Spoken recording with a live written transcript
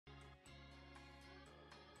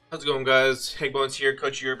How's it going, guys? Hegbones here,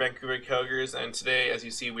 coach of your Vancouver Kyogres, and today, as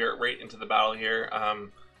you see, we are right into the battle here. I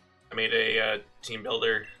made a team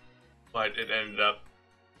builder, but it ended up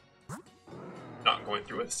not going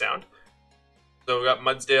through with sound. So we got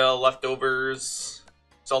Mudsdale, Leftovers,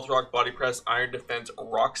 Stealth Rock, Body Press, Iron Defense,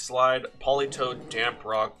 Rock Slide, Polytoad, Damp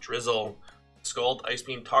Rock, Drizzle, Scald, Ice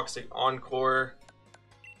Beam, Toxic, Encore,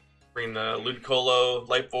 bring the Ludicolo,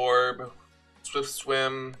 Life Orb, Swift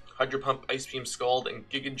Swim, Hydro Pump, Ice Beam, Scald, and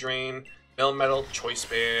Giga Drain, Metal, Choice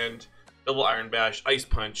Band, Double Iron Bash, Ice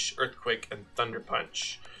Punch, Earthquake, and Thunder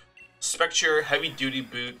Punch. Spectrier, Heavy Duty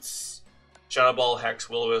Boots, Shadow Ball,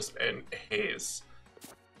 Hex, Will-O-Wisp, and Haze.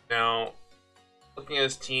 Now, looking at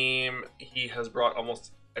his team, he has brought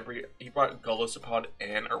almost every. He brought Golisopod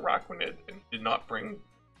and Araquanid, and he did not bring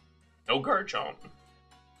no Garchomp.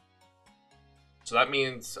 So that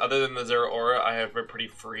means, other than the Zeraora, I have a pretty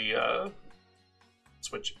free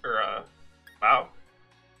switch, or wow.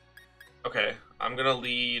 Okay, I'm gonna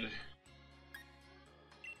lead.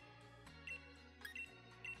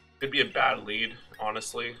 Could be a bad lead,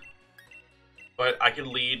 honestly. But I could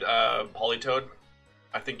lead Polytoad.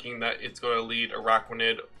 I'm thinking that it's gonna lead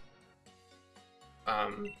Araquanid.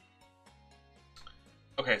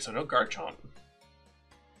 Okay, so no Garchomp.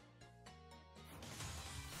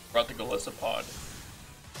 Brought the Golisopod.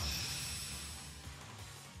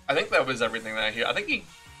 I think that was everything that I hear. I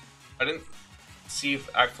didn't see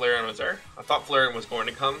if Flareon was there. I thought Flareon was going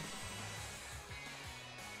to come.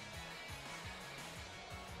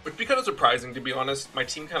 Which would be kind of surprising, to be honest. My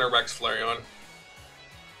team kind of wrecks Flareon.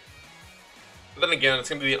 But then again, it's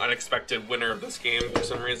going to be the unexpected winner of this game for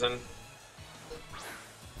some reason.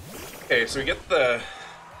 Okay, so we get that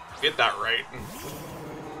right.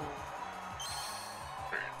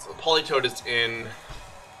 Alright, so Polytoad is in.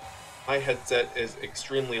 My headset is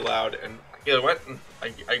extremely loud, and you know what?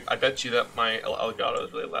 I bet you that my Elgato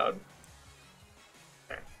is really loud.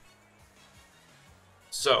 Okay.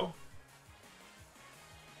 So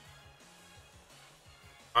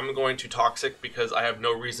I'm going to Toxic because I have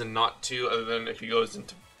no reason not to, other than if he goes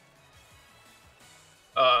into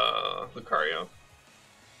Lucario.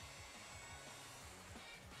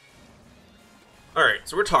 Alright,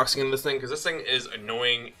 so we're Toxicing this thing because this thing is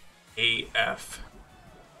annoying AF.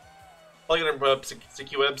 Probably gonna put up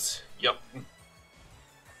Sticky Webs. Yep.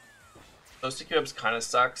 Those Sticky Webs kind of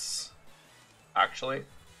sucks, actually.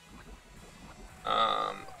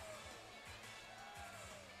 But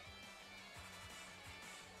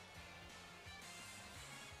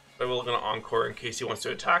we're gonna Encore in case he wants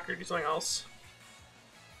to attack or do something else.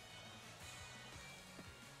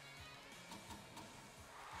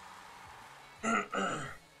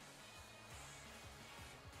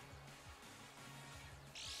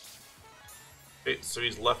 Okay, so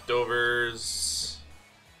he's Leftovers.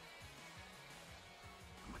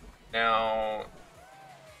 Now,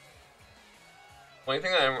 the only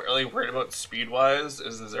thing that I'm really worried about speed-wise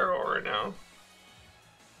is the Zeraora now.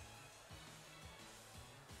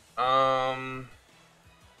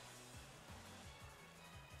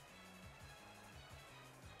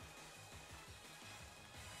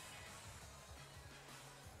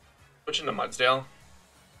 Switching to Mudsdale.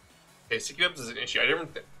 Okay, Sticky Webs is an issue. I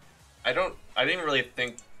didn't really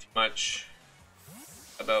think too much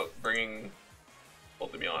about bringing, well,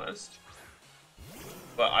 to be honest.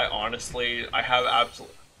 But I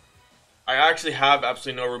actually have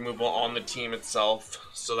absolutely no removal on the team itself,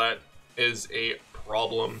 so that is a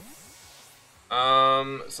problem.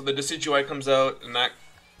 So the Decidueye comes out, and that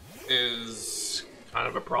is kind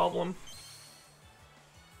of a problem.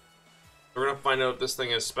 We're gonna find out if this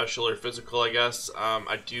thing is special or physical, I guess.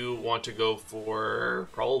 I do want to go for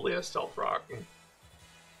probably a Stealth Rock.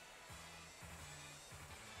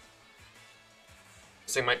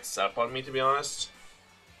 This thing might set up on me, to be honest.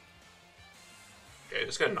 Okay,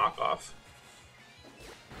 just gonna knock off.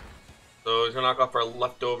 So he's gonna knock off our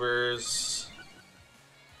Leftovers.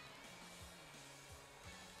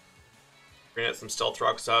 We're gonna get some Stealth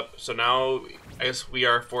Rocks up. So now, I guess we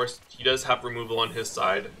are forced. He does have removal on his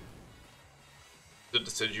side. The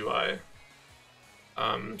Decidueye.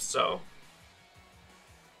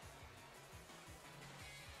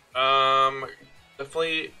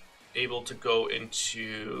 Definitely able to go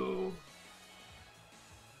into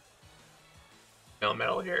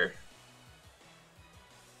Metal here.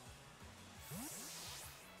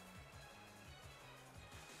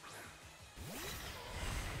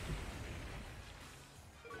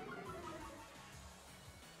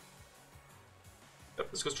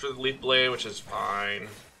 This goes for the Leaf Blade, which is fine.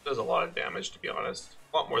 Does a lot of damage, to be honest.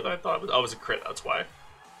 A lot more than I thought it was. Oh, it was a crit, that's why.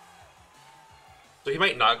 So he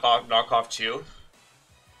might knock off too.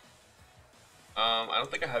 I don't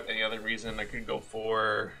think I have any other reason. I could go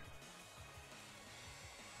for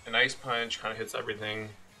an Ice Punch, kind of hits everything.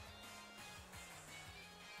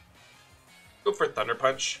 Go for Thunder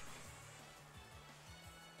Punch.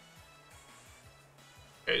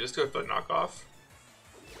 Okay, just go for the knockoff.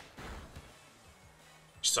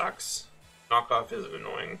 Which sucks. Knockoff is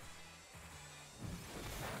annoying.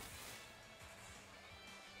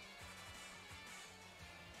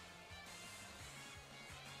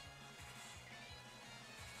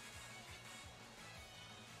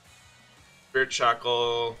 Spirit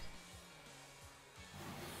Shackle.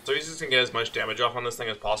 So he's just gonna get as much damage off on this thing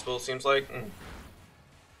as possible, it seems like.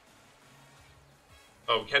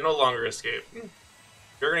 Oh, can no longer escape. If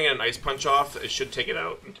you're gonna get an Ice Punch off, it should take it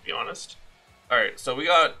out, to be honest. Alright, so we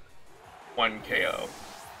got 1 KO.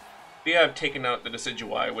 We have taken out the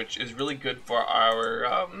Decidueye, which is really good for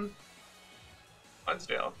our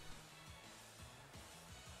Mudsdale.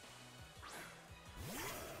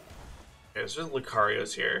 Okay, so there's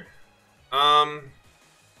Lucarios here.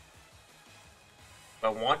 I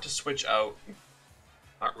want to switch out.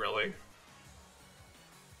 Not really.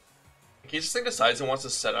 In case this thing decides it wants to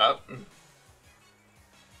set up.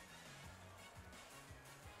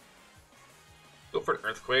 Go for an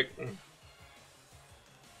Earthquake. Okay,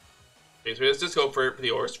 so let's just go for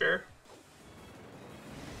the Aura Sphere.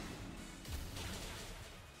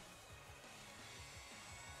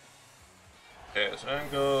 Okay, so then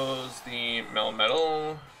goes the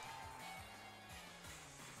Melmetal.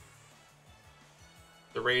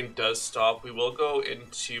 The rain does stop. We will go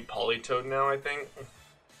into Politoed now, I think.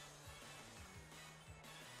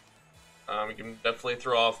 We can definitely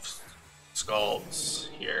throw off Scalds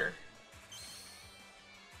here.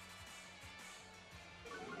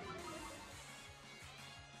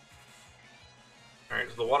 Alright,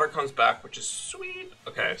 so the water comes back, which is sweet.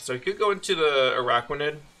 Okay, so he could go into the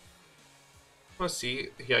Araquanid. Let's see.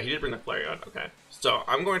 Yeah, he did bring the Flareon. Okay, so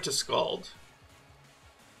I'm going to Scald.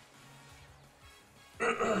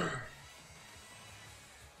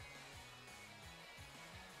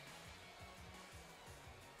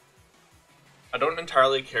 I don't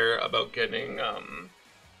entirely care about getting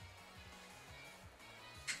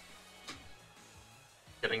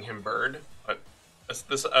him bird, but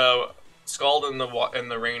this Scald in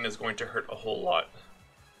the rain is going to hurt a whole lot.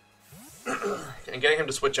 And getting him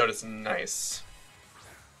to switch out is nice.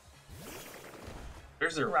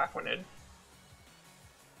 There's the Araquanid.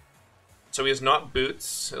 So he has not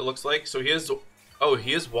boots, it looks like. So he is. Oh,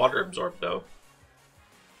 he is water absorbed though.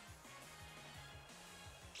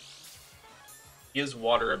 He is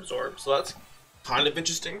water absorbed, so that's kind of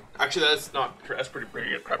interesting. Actually, that's not. That's pretty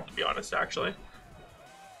good prep, to be honest. Actually.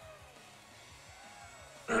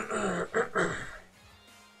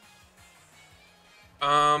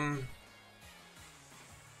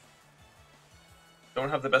 Don't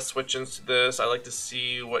have the best switch-ins to this. I like to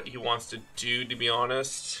see what he wants to do, to be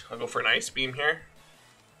honest. I'll go for an Ice Beam here.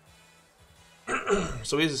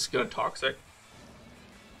 So he's just gonna Toxic.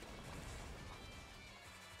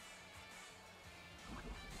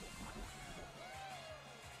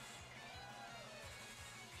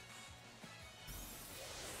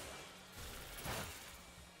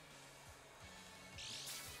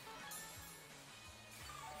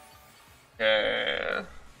 Okay.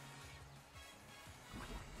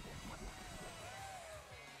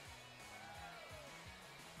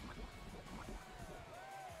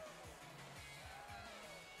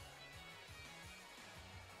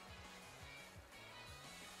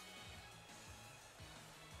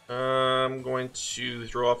 I'm going to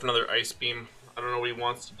throw off another Ice Beam. I don't know what he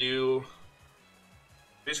wants to do.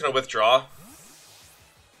 He's just gonna withdraw.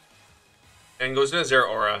 And goes into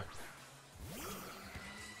Zeraora.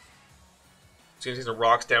 He's gonna take some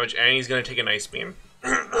rocks damage, and he's gonna take an Ice Beam.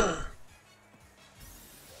 I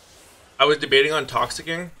was debating on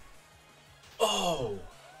Toxicking. Oh!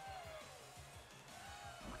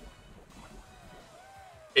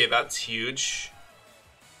 Okay, that's huge.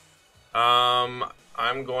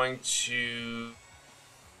 I'm going to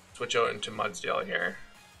switch out into Mudsdale here.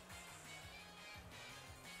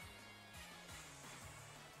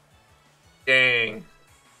 Dang.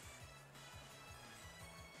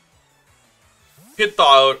 Could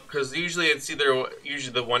thaw out, because usually it's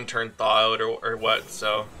usually the one turn thaw out or what,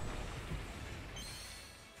 so.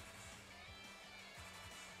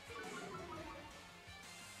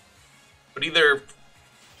 But either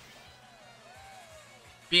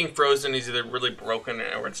being frozen is either really broken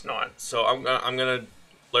or it's not. So I'm gonna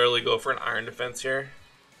literally go for an Iron Defense here.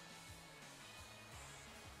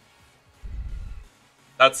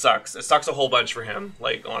 That sucks. It sucks a whole bunch for him.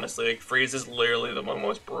 Like honestly, like Freeze is literally the one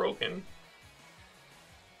most broken.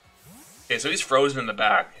 Okay, so he's frozen in the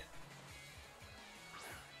back.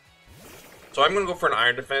 So I'm gonna go for an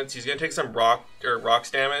iron defense. He's gonna take some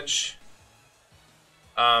rocks damage.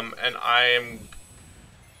 And I am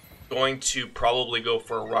going to probably go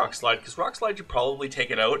for a rock slide, because rock slide should probably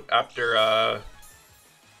take it out after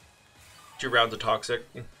 2 rounds of toxic.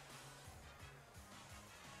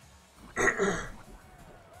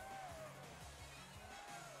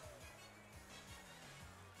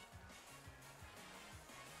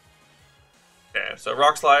 Okay, so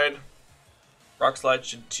rock slide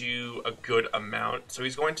should do a good amount. So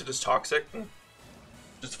he's going to just toxic, which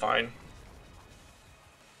is fine.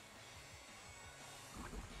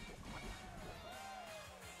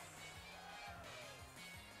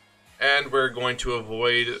 And we're going to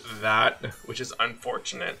avoid that, which is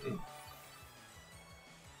unfortunate.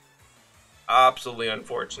 Absolutely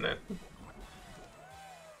unfortunate.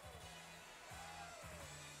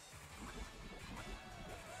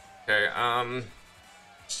 Okay,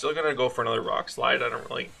 still gonna go for another rock slide.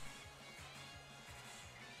 Can't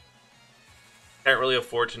really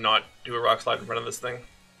afford to not do a rock slide in front of this thing.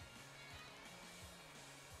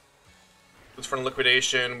 It's for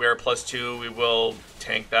liquidation. We are +2. We will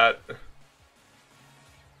tank that.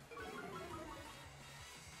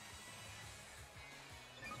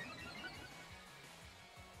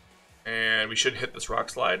 And we should hit this rock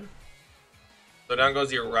slide. So down goes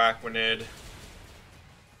the Arachnid.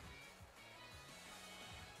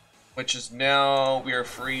 Which is now we are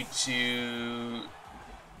free to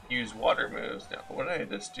use water moves. Now, what did I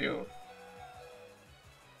just do?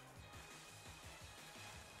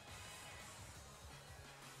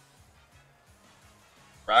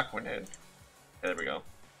 Arachnid. Okay, there we go.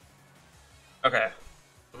 Okay,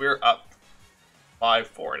 we're up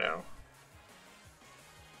 5-4 now.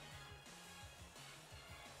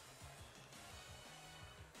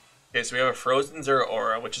 Okay, so we have a frozen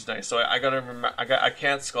Zeraora, which is nice. So I gotta remember, I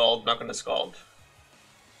can't scald. Not gonna scald.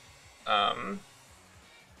 I'm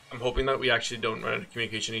hoping that we actually don't run into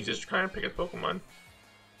communication. He's just trying to pick a Pokemon.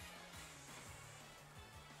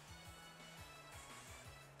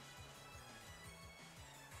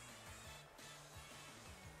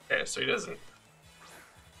 Okay, so he doesn't.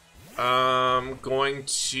 Going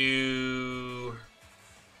to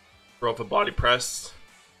throw up a body press.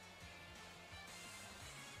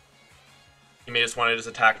 He may just want to just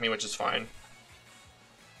attack me, which is fine.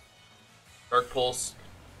 Dark Pulse.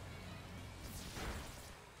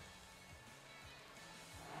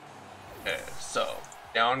 Okay, so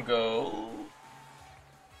down go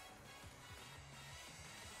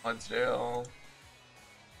Mudsdale.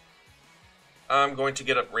 I'm going to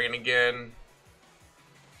get up Rain again.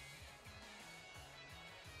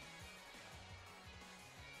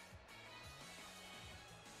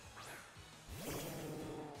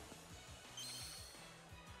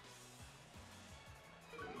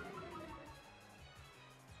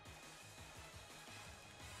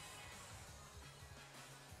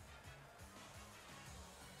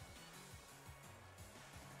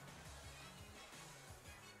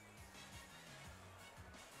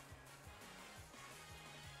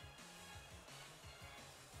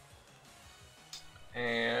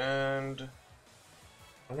 And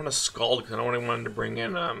I want to Scald because I don't want him to bring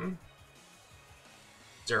in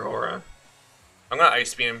Zeraora. I'm gonna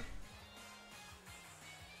Ice Beam.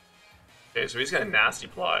 Okay, so he's got a nasty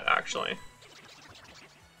plot actually.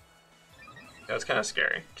 That's kind of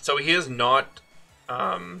scary. So he is not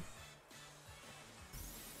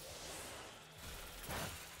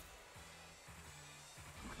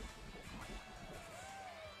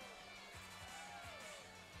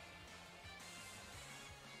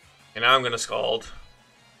and now I'm gonna Scald.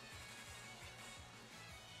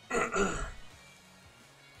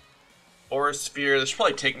 Aura Sphere, this should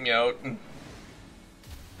probably take me out.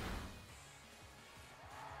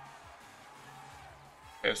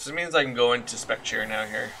 Okay, so this means I can go into Spectrier now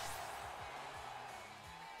here.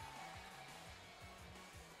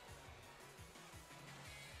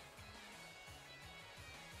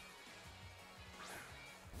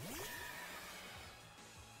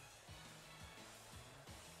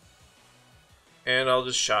 And I'll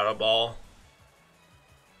just Shadow Ball.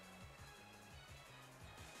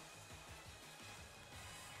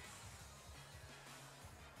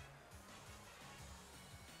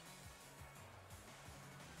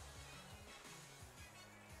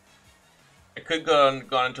 I could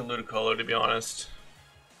gone into Ludicolo, to be honest.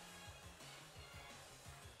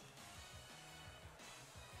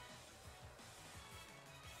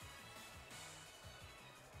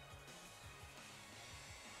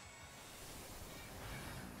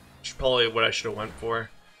 Probably what I should have went for.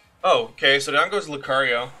 Oh, okay, so down goes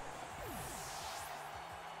Lucario.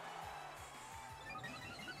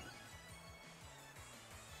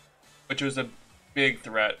 which was a big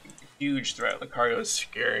threat, huge threat. Lucario is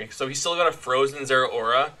scary. So he's still got a frozen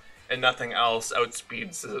Zeraora, and nothing else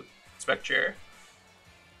outspeeds the Spectrier.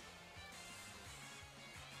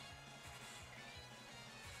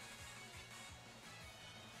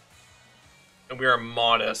 And we are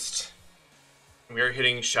modest. We are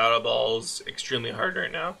hitting Shadow Balls extremely hard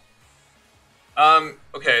right now.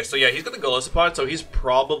 Okay, so yeah, he's got the Golisopod, so he's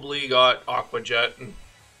probably got Aqua Jet.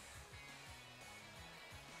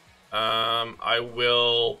 I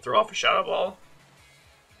will throw off a Shadow Ball.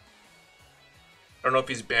 I don't know if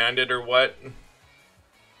he's banded or what.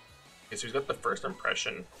 Okay, so he's got the first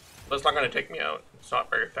impression. That's not going to take me out. It's not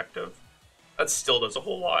very effective. That still does a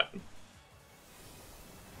whole lot.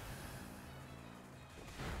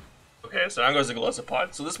 Okay, so now goes the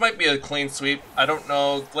Golisopod. So this might be a clean sweep. I don't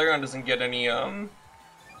know. Flareon doesn't get any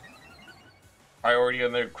priority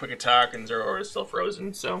on their quick attack, and Zeraora is still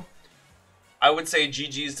frozen. So I would say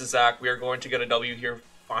GG's to Zach. We are going to get a W here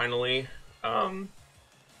finally.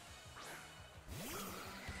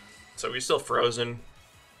 So he's still frozen.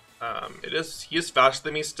 He is faster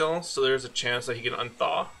than me still, so there's a chance that he can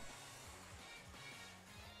unthaw.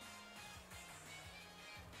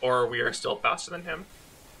 Or we are still faster than him.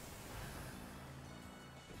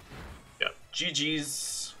 Yeah,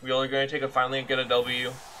 GG's. We are going to take a finally and get a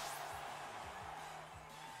W.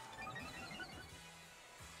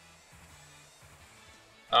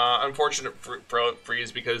 Unfortunate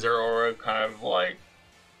freeze because Zeraora kind of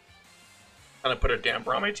put a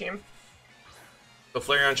damper on my team. So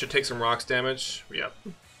Flareon should take some rocks damage. Yep.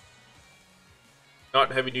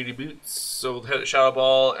 Not heavy duty boots. So we'll hit a Shadow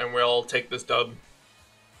Ball and we'll take this dub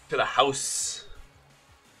to the house.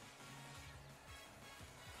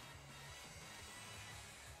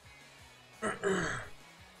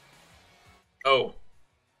 Oh.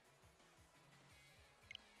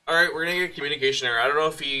 Alright, we're gonna get a communication error. I don't know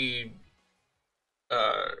if he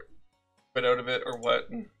quit out of it or what.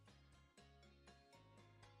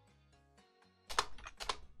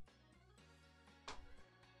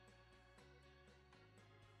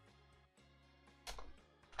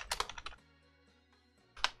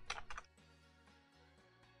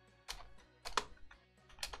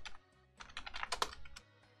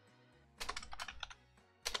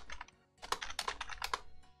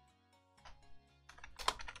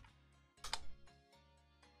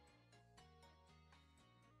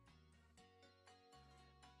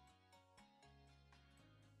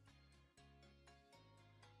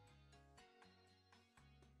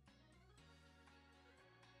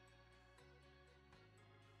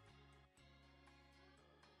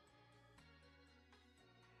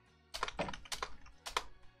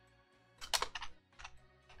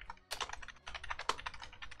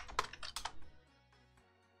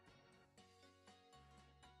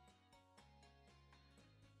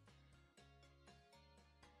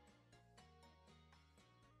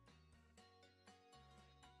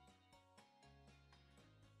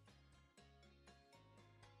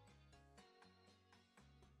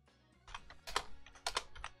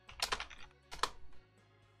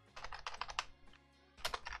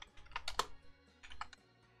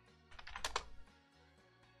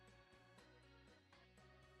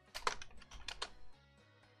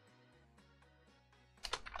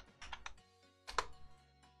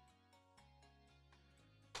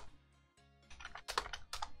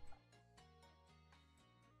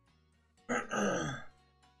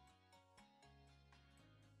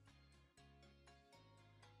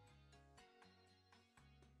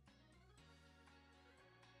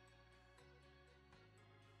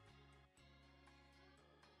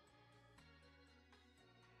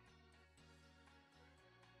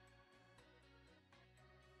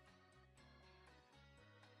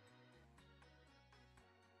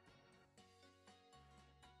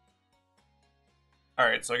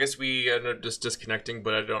 Alright, so I guess we ended up just disconnecting,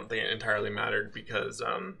 but I don't think it entirely mattered because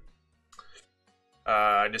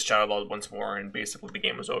I just Shadow Balled once more and basically the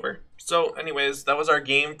game was over. So anyways, that was our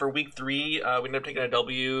game for week 3. We ended up taking a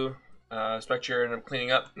W. Spectrier ended up cleaning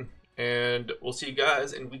up. And we'll see you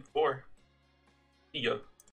guys in week 4. See ya.